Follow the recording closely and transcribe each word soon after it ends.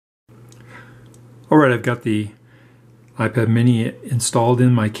Alright, I've got the iPad mini installed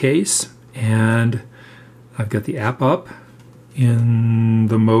in my case, and I've got the app up in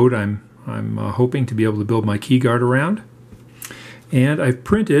the mode I'm hoping to be able to build my key guard around. And I've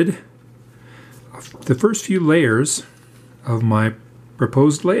printed the first few layers of my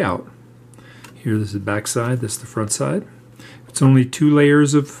proposed layout. Here, this is the back side, this is the front side. It's only 2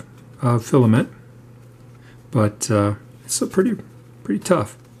 layers of filament, but it's pretty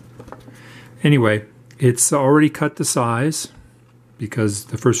tough. Anyway, it's already cut to size because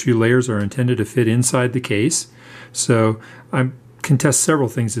the first few layers are intended to fit inside the case. So I can test several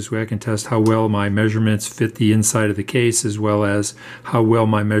things this way. I can test how well my measurements fit the inside of the case, as well as how well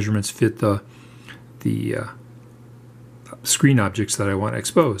my measurements fit the screen objects that I want to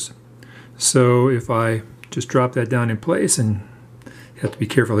expose. So if I just drop that down in place, and you have to be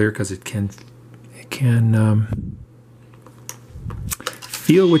careful here because it can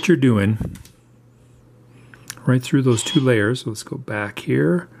feel what you're doing right through those 2 layers. So let's go back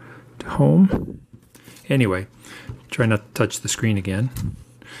here to home. Anyway, try not to touch the screen again.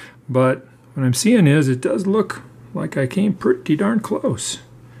 But what I'm seeing is it does look like I came pretty darn close.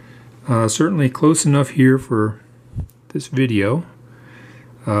 Certainly close enough here for this video.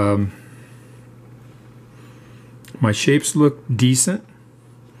 My shapes look decent,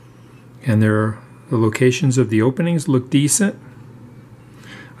 and the locations of the openings look decent.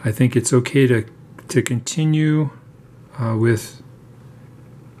 I think it's okay to continue with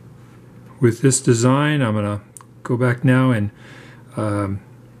this design. I'm going to go back now and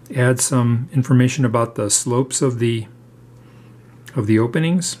add some information about the slopes of the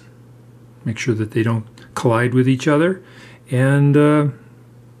openings. Make sure that they don't collide with each other, and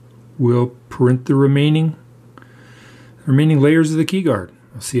we'll print the remaining layers of the key guard.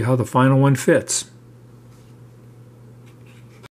 I'll see how the final one fits.